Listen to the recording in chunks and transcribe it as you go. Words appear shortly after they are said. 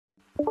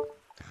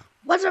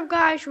What's up,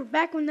 guys? We're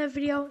back with another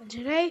video, and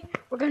today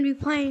we're going to be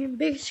playing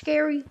Big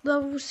Scary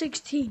Level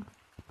 16.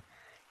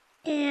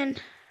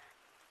 And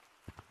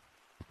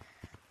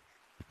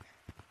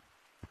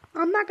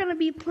I'm not going to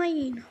be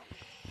playing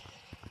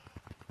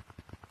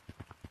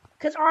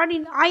because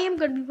I am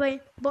going to be playing,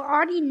 but I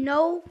already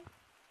know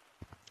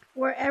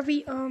where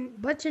every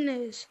button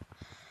is.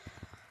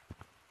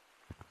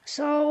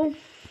 So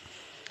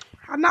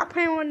I'm not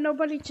playing with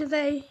nobody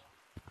today.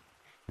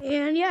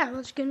 And yeah,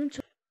 let's get into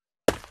it.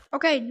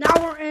 Okay, now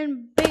we're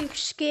in Big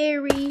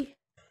Scary,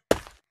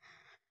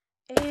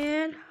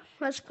 and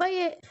let's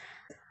play it.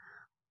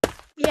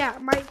 Yeah,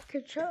 my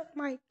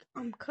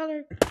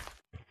color.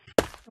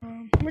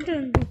 We're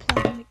gonna be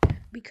playing it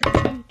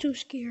because I'm too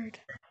scared.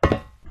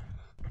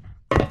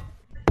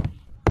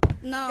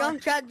 No, I'm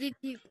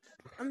ChatGPT.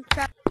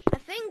 I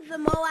think the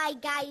Moai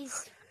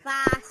guy's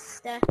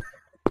faster.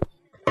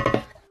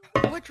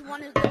 Which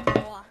one is the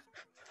Moai?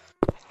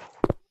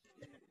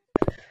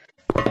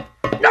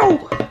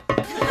 No!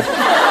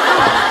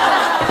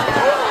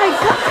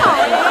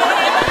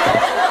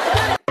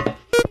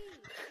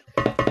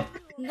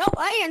 No,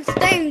 I ain't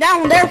staying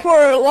down there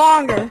for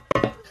longer.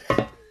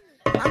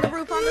 On the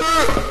roof,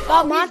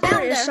 That monster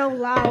is so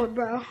loud,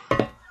 bro.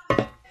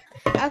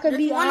 I could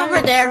be one honest,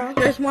 over there. bro.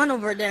 There's one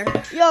over there.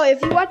 Yo,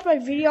 if you watch my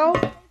video,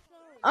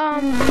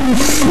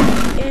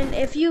 and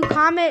if you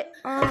comment,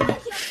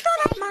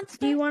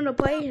 do you want to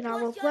play, and I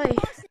will play.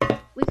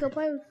 We can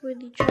play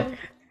with each other.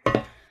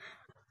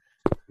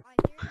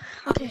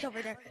 Okay. He's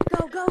over there.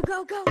 Go, go,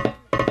 go, go.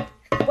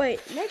 Wait,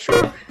 make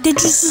sure.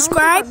 Did you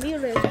subscribe? I'm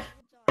muted.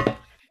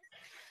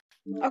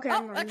 Okay, Oh,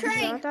 I'm not a muted.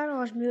 train. I thought I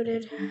was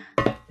muted.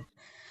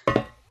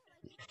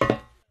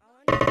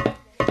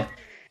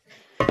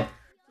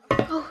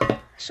 Oh,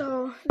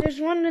 so there's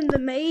one in the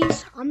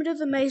maze. I'm gonna do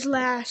the maze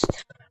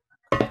last.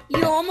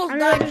 You almost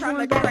died from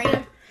a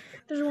train.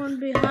 There's one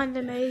behind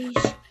the maze.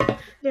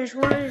 There's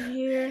one in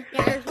here.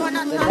 Yeah, there's one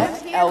on The top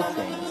next of here. L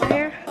train.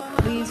 Where?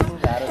 Please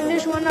move out of the And way.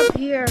 there's one up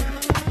here.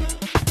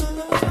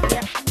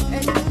 Yeah.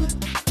 And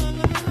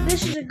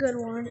This is a good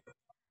one.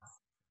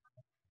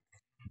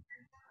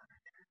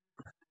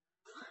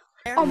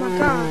 Oh my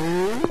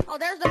god. oh,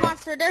 there's the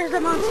monster. There's the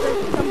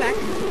monster. Come back.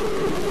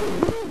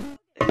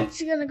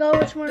 It's gonna go.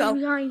 It's one Go.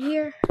 behind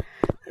here.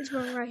 It's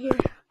going right here.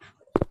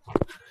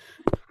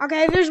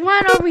 Okay, there's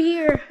one over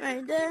here.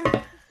 Right there.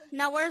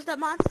 Now where's the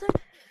monster?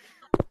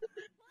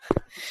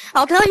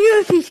 I'll tell you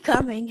if he's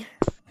coming.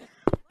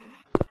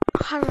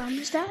 How did I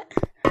miss that?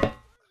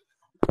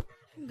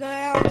 Go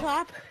on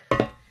top.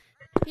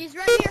 He's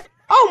right here.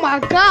 Oh my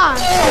god!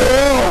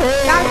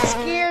 That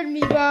scared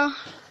me, bro.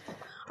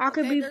 I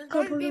could Okay, be there's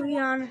gonna be completely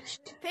one.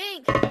 honest.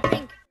 Pink.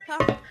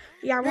 Come.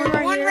 Yeah, There's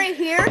one one right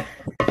here. right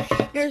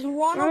here. There's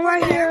one One over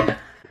right there. here.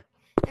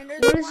 And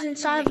there's One is one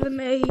inside of the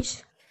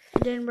maze.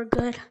 And then we're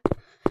good.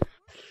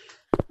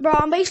 Bro,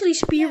 I'm basically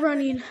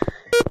speedrunning.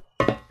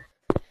 Can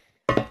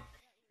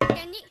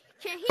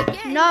he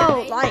get in the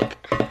No, maze? like...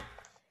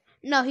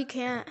 No, he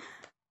can't.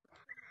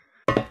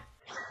 Where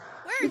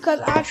is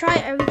Because I try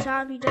every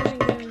time he doesn't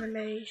get in the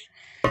maze.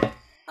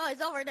 Oh,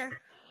 it's over there.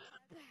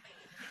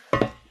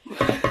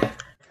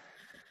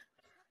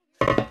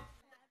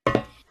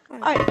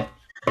 Alright,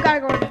 gotta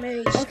go in the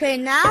maze. Okay,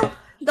 now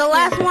the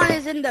last one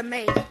is in the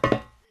maze.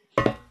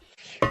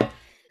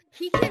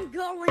 He can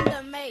go in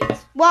the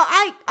maze. Well,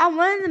 I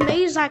went in the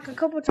maze like a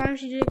couple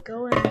times. He didn't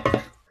go in.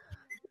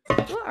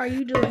 What are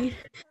you doing?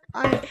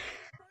 Let's go.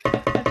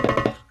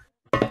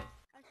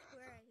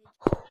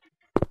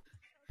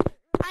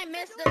 I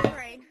missed the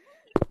train.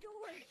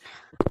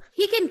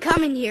 He can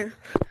come in here.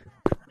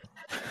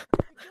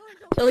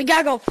 So we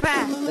gotta go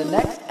fast. The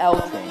next L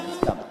train is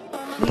coming.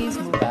 Please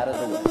move out of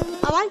the way.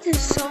 I like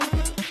this song.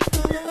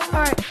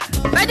 Alright.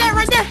 Right there,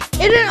 right there.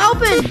 It didn't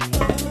open!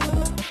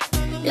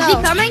 Is he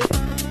coming?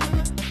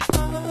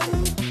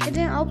 It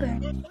didn't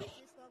open.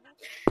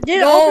 Did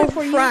it Go open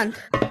for front.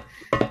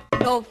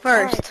 Go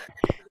first.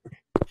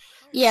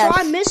 Yes.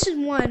 So I missed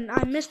one.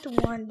 I missed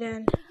one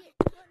then.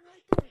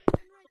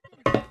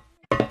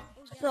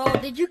 So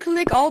did you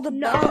click all the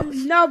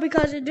buttons? No,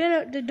 because it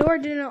didn't. The door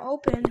didn't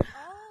open.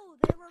 Oh,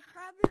 they were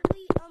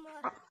probably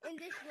in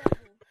this level.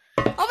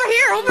 Over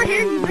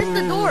here, you missed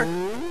the door.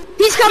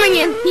 He's coming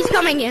in. He's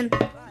coming in.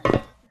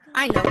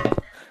 I know.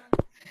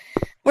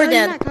 We're No,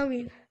 dead. he's not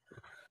coming.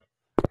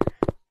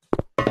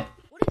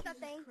 What is that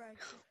thing?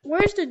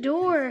 Where's the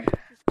door?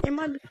 It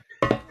might be.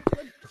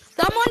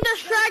 Someone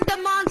distract the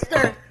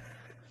monster.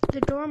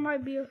 The door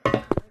might be.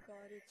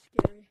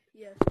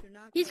 Yes, you're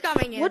not. He's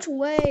coming in. Which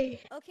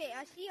way? Okay,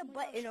 I see a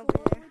button over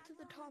there. To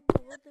the top.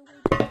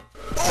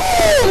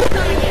 He's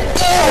coming in.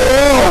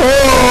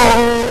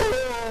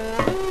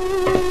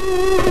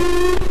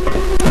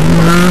 What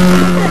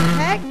the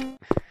heck? Can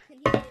he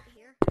get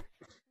here?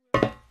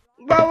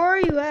 Bro, where are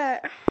you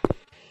at?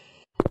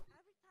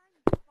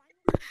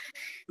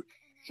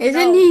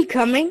 Isn't he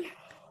coming?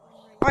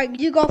 Alright,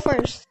 you go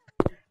first.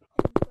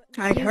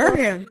 I heard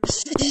him.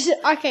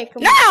 Okay,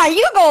 come on. Nah,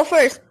 you go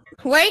first.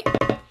 Wait.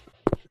 There's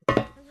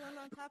one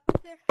on top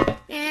up there.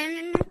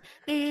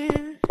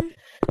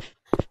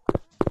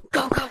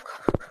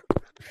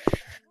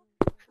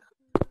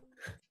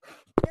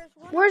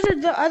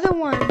 the other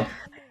one.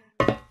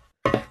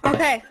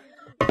 Okay.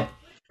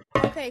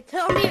 Okay,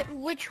 tell me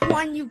which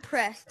one you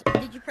pressed.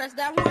 Did you press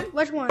that one?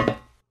 Which one?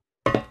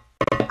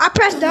 I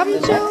pressed The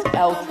W2. next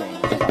L train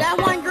Is that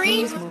one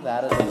green? Please move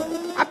out of the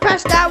way. I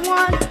pressed that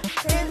one.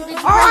 Did you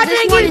Oh, I press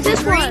didn't one? get Is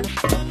this it green?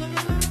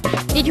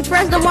 one. Did you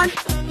press the one?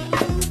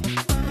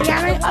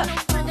 Yeah,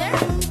 Over there?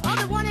 Oh,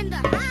 the one in the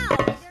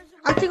house.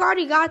 I think I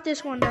already got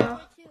this one though.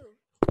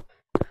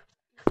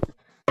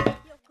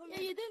 Yeah,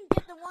 you didn't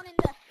get the one in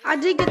the house. I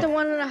did get the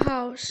one in the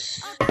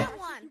house. Oh, that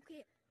one.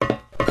 He's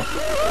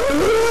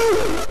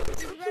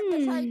right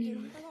beside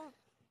you.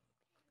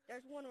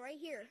 There's one right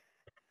here.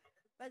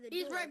 By the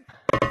door. Right.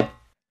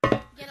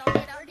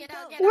 Get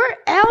out. Where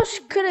else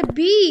could it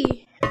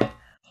be?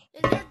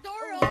 Is your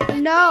door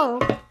open? No.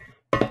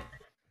 I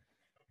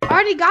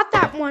already got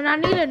that one. I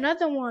need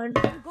another one.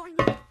 I'm going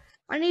here.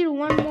 I need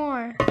one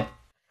more. Over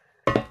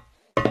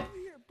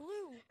here.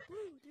 Blue.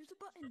 There's a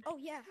button. Oh,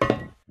 yeah.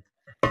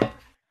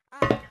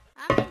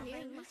 I'm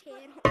in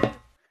here.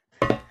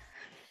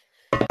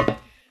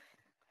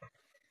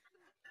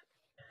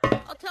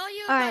 I'll tell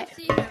you if I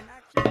see him.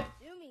 Actually,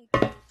 zooming to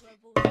this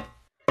level.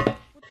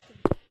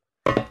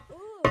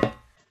 Ooh.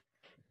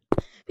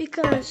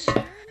 Because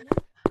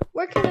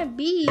where can it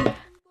be?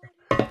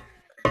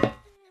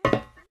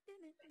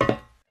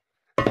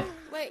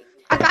 Wait.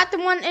 I got the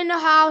one in the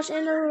house,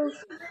 in the roof.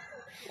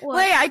 What?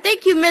 Wait, I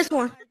think you missed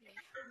one.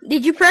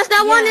 Did you press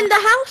that one in the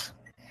house?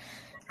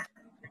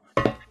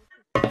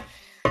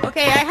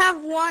 Okay, I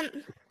have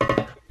one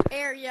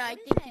area I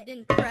think you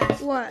didn't press.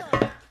 What?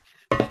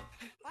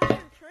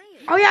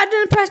 Oh yeah, I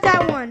didn't press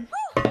that one.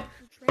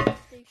 Train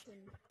station.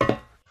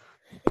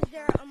 Is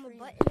there a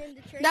button in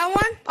the train? That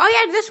one? Oh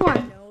yeah, this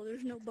one. No,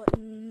 there's no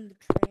button in the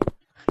train.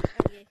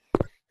 Okay.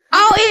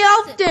 Oh,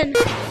 it opened.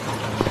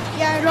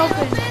 Yeah, it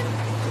opened.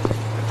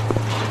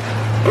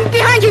 He's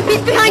behind you.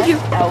 He's behind you.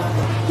 L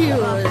train He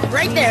was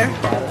right there.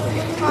 out of the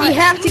way. We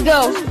have to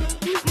go.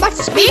 Watch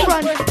the speed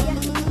run. Go.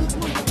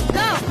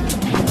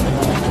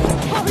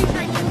 Oh, he's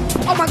right there.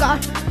 Oh my god.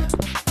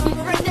 He's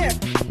right there.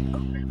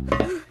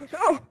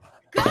 Go.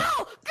 Go.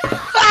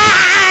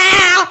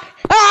 Ah!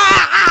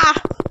 Ah!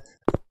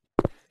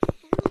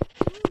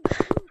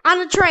 On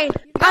the train.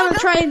 On the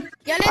train.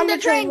 Get in On the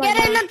train. right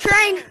Get in now. the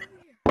train.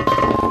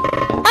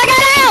 I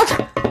got out.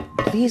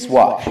 Please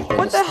watch for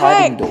What the the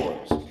sliding heck?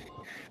 doors.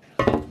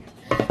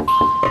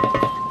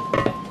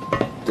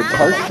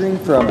 Departing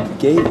from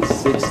Gate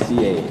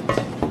 68.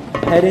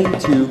 Heading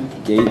to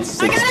Gate I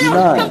 69. got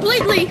out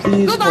completely.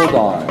 Please Goodbye. hold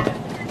on.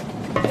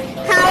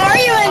 How are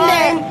you in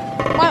there?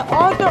 My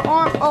other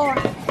arm. Oh,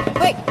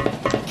 Wait,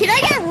 can I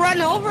get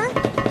run over?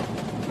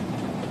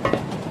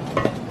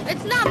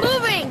 It's not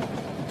moving.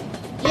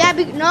 yeah.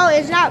 No,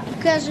 it's not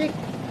because it.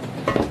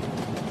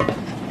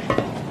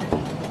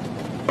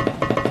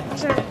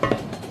 So,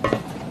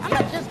 I'm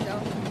gonna just go.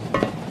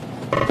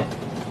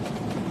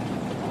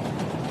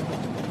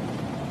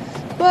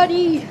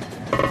 buddy.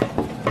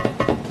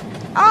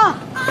 Ah.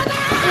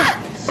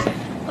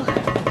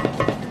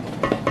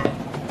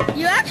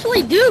 You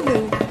actually do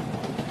move.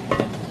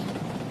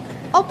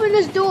 Open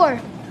this door.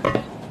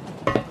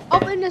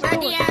 Open this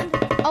Ready, door. and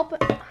Open.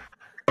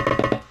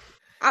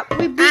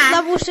 We beat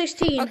level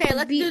 16. Okay, We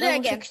let's beat do that level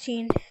again.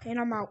 16, and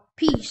I'm out.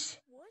 Peace.